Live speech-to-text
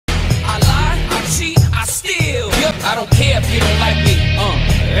you don't like me.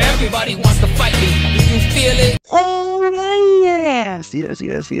 Everybody wants to fight me. Do you feel it? Oh, yes.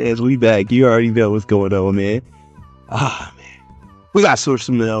 We back. You already know what's going on, man. Ah, man. We got some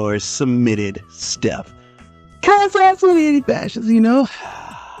more submitted stuff. Cause that's what it bashes, you know?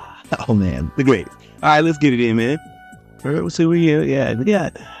 Oh, man. The greatest. All right, let's get it in, man. All right, let's see what we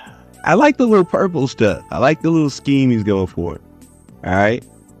got. I like the little purple stuff. I like the little scheme he's going for. All right.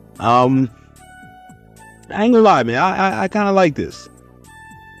 I ain't gonna lie, man. I kind of like this.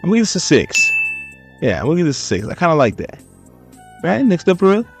 I'm gonna give this a 6. Yeah, I'm gonna give this a 6. I kind of like that. Right, next up,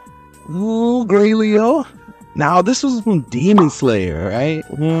 bro. Ooh, Gray Leo. Now, this was from Demon Slayer, right?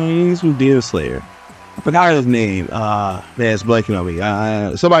 He's from Demon Slayer. I forgot his name. Man, it's blanking on me.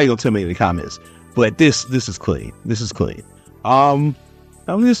 Somebody gonna tell me in the comments. But this is clean. This is clean. I'm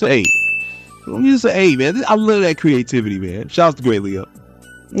just an 8. I'm just an 8, man. I love that creativity, man. Shouts to Gray Leo.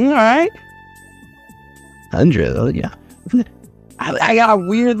 All right. 100. Oh, yeah. I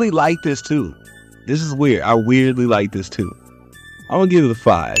weirdly like this too. This is weird. I weirdly like this too. I'm gonna give it a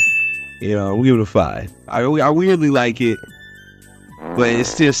 5. You know, I'm gonna give it a 5. I weirdly like it, but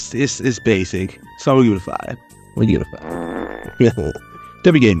it's just it's basic. So I'm gonna give it a 5. I'm gonna give it a 5.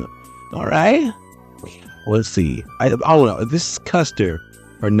 W Gamer. All right. Let's see. I don't know if this is Custer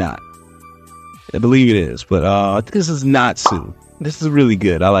or not. I believe it is, but I think this is Natsu. This is really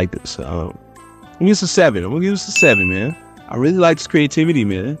good. I like this. I'm gonna give this a 7. I'm gonna give this a 7, man. I really like this creativity,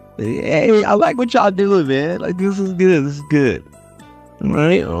 man. Hey, I like what y'all doing, man. Like, this is good. This is good. All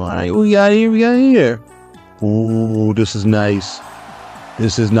right. What we got here? Ooh, this is nice.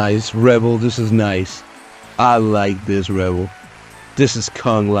 This is nice. Rebel, this is nice. I like this, Rebel. This is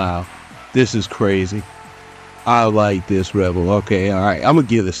Kung Lao. This is crazy. I like this, Rebel. Okay, all right. I'm going to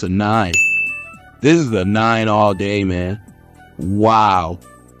give this a 9. This is a 9 all day, man. Wow.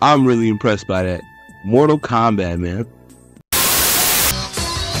 I'm really impressed by that. Mortal Kombat, man.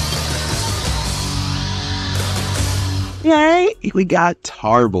 Alright, we got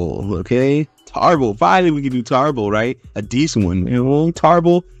Tarble, okay? Tarble, finally we can do Tarble, right? A decent one, you know,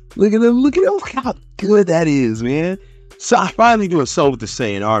 Tarble. Look at him, look how good that is, man. So I finally do a soul with the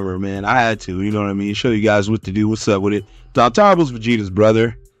Saiyan armor, man. I had to, you know what I mean? Show you guys what to do, what's up with it. Tarble's Vegeta's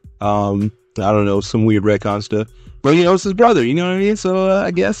brother. I don't know, some weird retcon stuff. But, you know, it's his brother, you know what I mean? So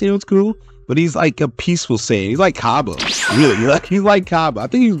I guess, you know, it's cool. But he's like a peaceful Saiyan. He's like Kaba, really. He's like Kaba. I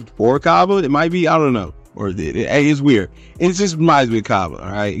think he's for Kaba. It might be, I don't know. Or it's weird. It just reminds me of Kaba,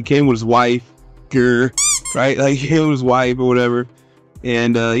 all right? He came with his wife, right? Like, he came with his wife or whatever.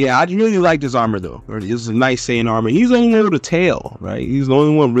 And, yeah, I really like this armor, though. It's a nice Saiyan armor. He's the only one with a tail, right? He's the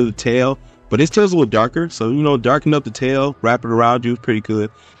only one with a tail. But his tail's a little darker. So, you know, darken up the tail, wrap it around you. It's pretty good.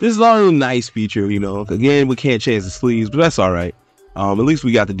 This is all a nice feature, you know. Again, we can't change the sleeves, but that's all right. At least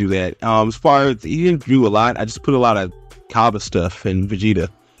we got to do that. As far as, he didn't do a lot. I just put a lot of Kaba stuff in Vegeta.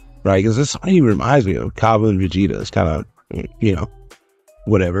 Right, because this even reminds me of Kaba and Vegeta. It's kind of, you know,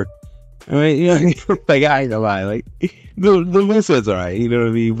 whatever. I mean, you know, like, I ain't gonna lie, like, the moveset's alright, you know what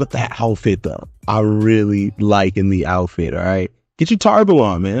I mean? But the outfit, though, I really liking the outfit, alright? Get your Tarble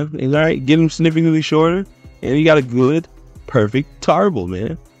on, man, alright? Get him significantly shorter, and you got a good, perfect Tarble,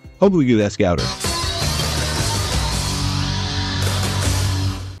 man. Hopefully we get that Scouter.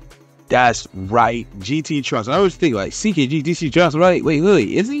 That's right, GT Trunks. I always think like CKG, DC Trunks, right? Wait,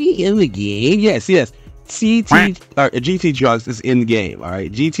 is he in the game? Yes. GT Trunks is in the game, all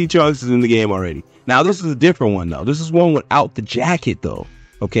right? GT Trunks is in the game already. Now, this is a different one, though. This is one without the jacket, though,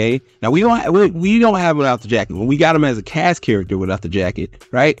 okay? Now, we don't have it without the jacket. When we got him as a cast character without the jacket,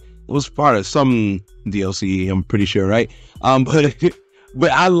 right? It was part of some DLC, I'm pretty sure, right? But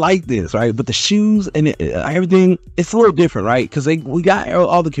I like this, right? But the shoes and everything, it's a little different, right? Because we got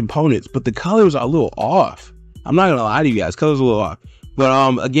all the components, but the colors are a little off. I'm not gonna lie to you guys, colors are a little off.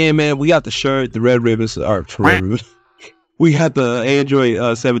 But again, man, we got the shirt, the red ribbons, we got the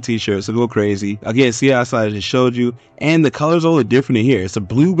Android 17 shirt, so go crazy. Again, see outside I just showed you, and the colors are a little different in here. It's a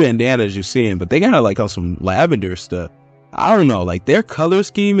blue bandana as you're seeing, but they got like on some lavender stuff. I don't know, like their color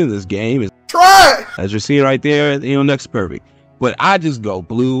scheme in this game is as you're seeing right there, you know, next perfect. But I just go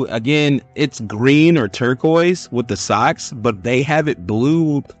blue. Again, it's green or turquoise with the socks, but they have it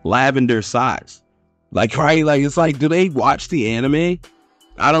blue lavender socks. Like, right? Like, it's like, do they watch the anime?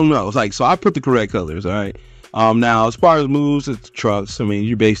 I don't know. It's like, so I put the correct colors, all right? Now, as far as moves, it's Trunks. I mean,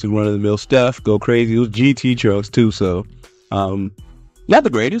 you're basically run-of-the-mill stuff. Go crazy. It was GT Trunks, too, so. Not the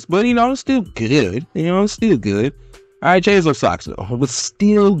greatest, but, you know, it's still good. You know, it's still good. All right, change those socks, though. But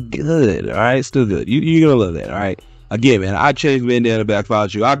still good, all right? Still good. You're going to love that, all right? Again, man, I change bandana back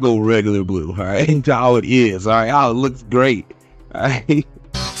without you. I go regular blue, all right? How it is, all right? How it looks great, all right?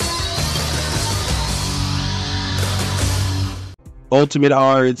 Ultimate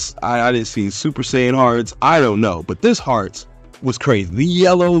Hearts. I didn't see Super Saiyan Hearts. I don't know, but this Hearts was crazy. The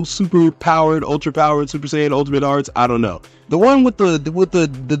yellow, super powered, ultra powered Super Saiyan Ultimate Hearts. I don't know. The one with the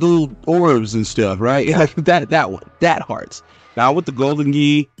little orbs and stuff, right? that one, that Hearts. Now with the Golden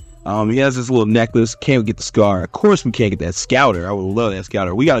Gi, he has this little necklace. Can't get the scar. Of course, we can't get that Scouter. I would love that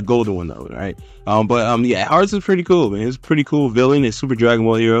Scouter. We got a golden one though, right? Yeah, Hearts is pretty cool, man. It's a pretty cool villain. It's Super Dragon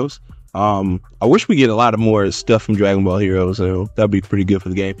Ball Heroes. I wish we get a lot of more stuff from Dragon Ball Heroes. So that'd be pretty good for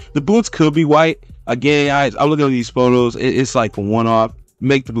the game. The boots could be white. Again, I'm looking at these photos. It's like a one-off.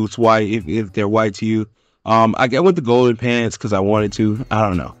 Make the boots white if they're white to you. I went the golden pants because I wanted to. I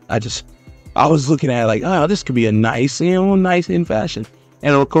don't know. I was looking at it like, oh, this could be a nice, nice in fashion.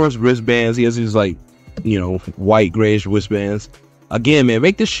 And of course, wristbands. He has these like, white grayish wristbands. Again, man,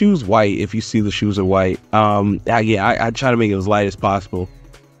 make the shoes white if you see the shoes are white. I try to make it as light as possible.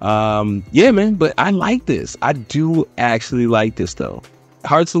 Yeah, man, but I like this. I do actually like this though.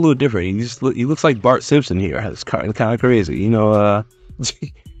 Heart's a little different. He looks like Bart Simpson here. It's kind of crazy,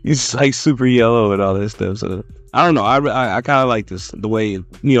 he's like super yellow and all this stuff. So I don't know. I kind of like this, the way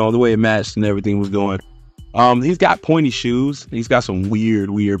it matched and everything was going. He's got pointy shoes. He's got some weird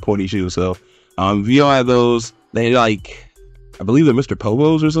pointy shoes. So if you don't have those, they like, I believe they're Mr.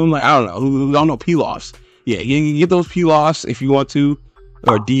 Pobos or something. Like, I don't know, peel-offs. Yeah, you can get those peel-offs if you want to,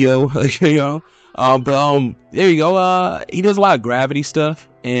 or Dio, but there you go. He does a lot of gravity stuff,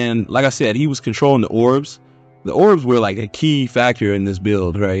 and like I said, he was controlling the orbs. The orbs were like a key factor in this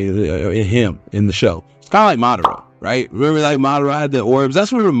build, right? In the show. It's kind of like Madara, right? Remember, like Madara had the orbs.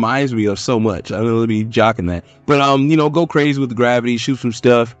 That's what it reminds me of so much. I don't know, be jocking that, but go crazy with the gravity, shoot some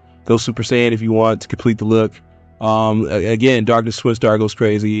stuff, go Super Saiyan if you want to complete the look. Again, Darkness Twin Star goes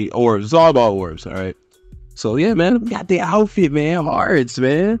crazy. Orbs, it's all about orbs, all right? So yeah, man, we got the outfit, man. Hearts,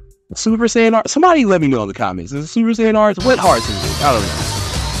 man. Super Saiyan Hearts. Somebody let me know in the comments. Is it Super Saiyan Hearts? What Hearts is it? I don't know.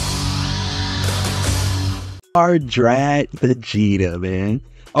 Hard Drat Vegeta, man.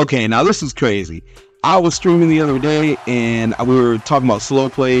 Okay, now this is crazy. I was streaming the other day and we were talking about slow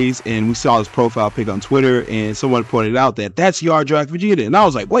plays, and we saw this profile pic on Twitter, and someone pointed out that that's Yardrat Vegeta, and I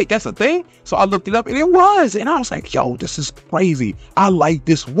was like, wait, that's a thing? So I looked it up and it was, and I was like, yo, this is crazy. I like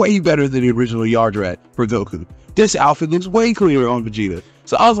this way better than the original Yardrat for Goku. This outfit looks way cleaner on Vegeta.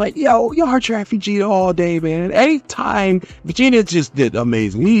 So I was like, yo, Yardrat Vegeta all day, man. Anytime, Vegeta just did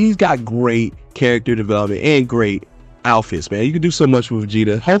amazing. He's got great character development and great outfits, man. You can do so much with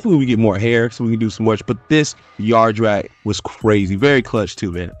Vegeta. Hopefully we get more hair so we can do so much, but this Yardrat was crazy. Very clutch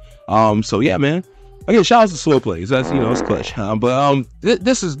too, man. So yeah, man. Again, shout out to slow plays. That's, it's clutch.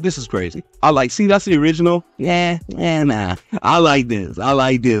 This is crazy. See, that's the original. Nah. I like this,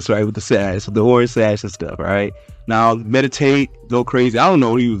 right, with the sash, with the orange sash and stuff, all right? Now, meditate, go crazy. I don't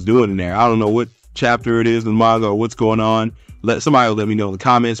know what he was doing in there. I don't know what chapter it is in the manga or what's going on. Somebody let me know in the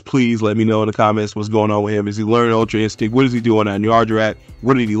comments. Please let me know in the comments what's going on with him. Is he learning Ultra Instinct? What is he doing on Yardrat?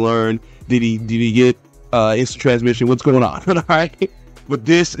 What did he learn? Did he get instant transmission? What's going on? All right. But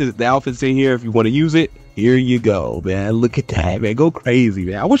this is the outfits in here. If you want to use it, here you go, man. Look at that, man. Go crazy,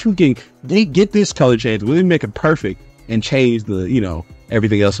 man. I wish they get this color change. Really make it perfect and change the,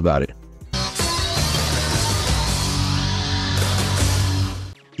 everything else about it.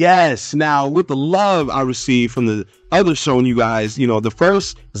 Yes. Now, with the love I received from the others showing you guys, the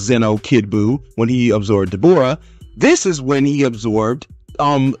first Zeno Kid Buu, when he absorbed Deborah, this is when he absorbed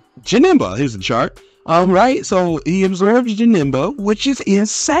Janemba. Here's the chart. Right? So he absorbed Janemba, which is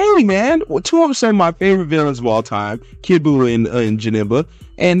insane, man. Two of them are my favorite villains of all time, Kid Buu and Janemba,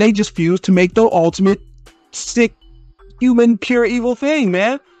 and they just fused to make the ultimate sick, human, pure evil thing,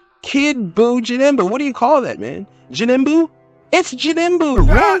 man. Kid Buu Janemba. What do you call that, man? Janembu? It's Janembu,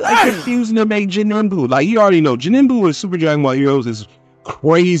 right? Like confusing to make Janembu. Like, you already know, Janembu in Super Dragon Ball Heroes is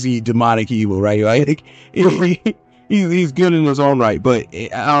crazy demonic evil, right? Like, he's good in his own right, but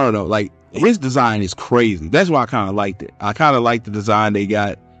I don't know, like, his design is crazy. That's why I kind of liked it. I kind of like the design they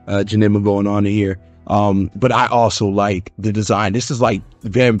got Janemba going on in here. But I also like the design. This is like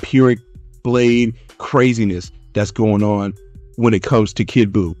vampiric blade craziness that's going on when it comes to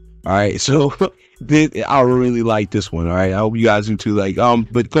Kid Buu. All right, so I really like this one. All right, I hope you guys do too. Like,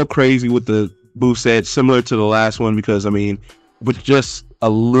 but go crazy with the Buu set, similar to the last one, because with just a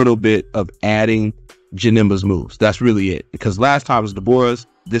little bit of adding Janemba's moves. That's really it. Because last time was Deborah's,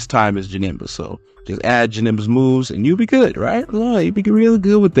 this time is Janemba. So just add Janemba's moves and you'll be good, right? Oh, you'll be really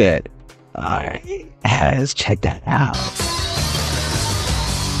good with that. All right, let's check that out.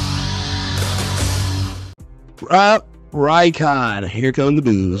 Raikon, here come the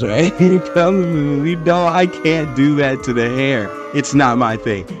boos, right? Here come the boos. I can't do that to the hair. It's not my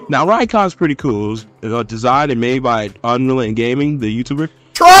thing. Now, Raycon's pretty cool. It was designed and made by Unreal Gaming, the YouTuber.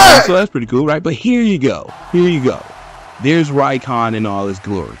 Try! So that's pretty cool, right? But here you go. Here you go. There's Raycon in all his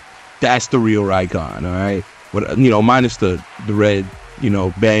glory. That's the real Raycon, all right? But, you know, minus the red, you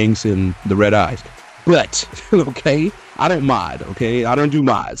know, bangs and the red eyes. But, okay, I don't mod, okay? I don't do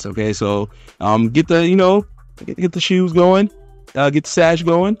mods, okay? So, get the, you know, get the shoes going, get the sash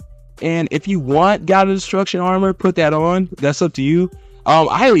going. And if you want God of Destruction armor, put that on. That's up to you.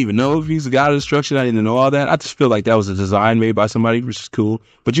 I don't even know if he's a God of Destruction. I didn't know all that. I just feel like that was a design made by somebody, which is cool.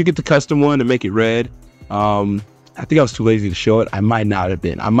 But you get the custom one to make it red. I think I was too lazy to show it. I might not have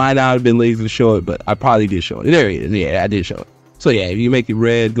been. I might not have been lazy to show it, but I probably did show it. There it is. Yeah, I did show it. So yeah, if you make it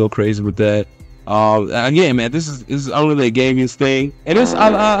red, go crazy with that. Again, man, this is only a gaming's thing, and it's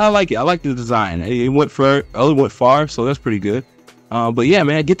I like it. I like the design. It went far, so that's pretty good. But yeah,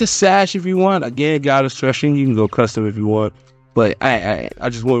 man, get the sash if you want. Again, God of Destruction, you can go custom if you want. But I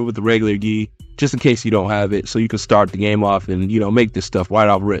just went with the regular gi, just in case you don't have it, so you can start the game off and, you know, make this stuff right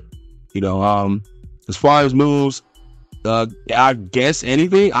off rip. You know, as far as moves, I guess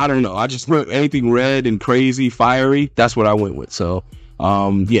anything. I don't know. I just went anything red and crazy, fiery. That's what I went with. So,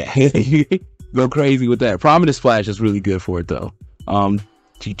 yeah, go crazy with that. Prominent Splash is really good for it though.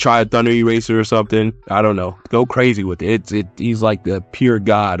 You try a Thunder Eraser or something. I don't know. Go crazy with it. He's like the pure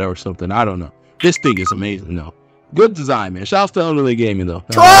god or something. I don't know. This thing is amazing though. Good design, man. Shouts to Unreal Gaming though.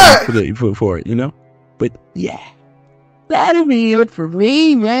 For it, you know. But yeah, that'll be it for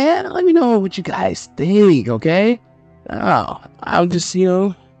me, man. Let me know what you guys think, okay? Oh, I'll just, you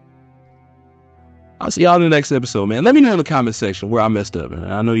know, I'll see y'all in the next episode, man. Let me know in the comment section where I messed up, man.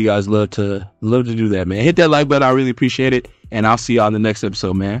 I know you guys love to do that, man. Hit that like button. I really appreciate it. And I'll see y'all in the next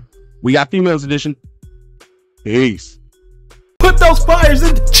episode, man. We got Females Edition. Peace. Put those fires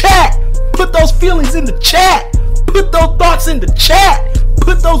in the chat. Put those feelings in the chat. Put those thoughts in the chat.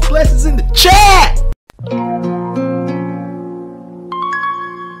 Put those blessings in the chat.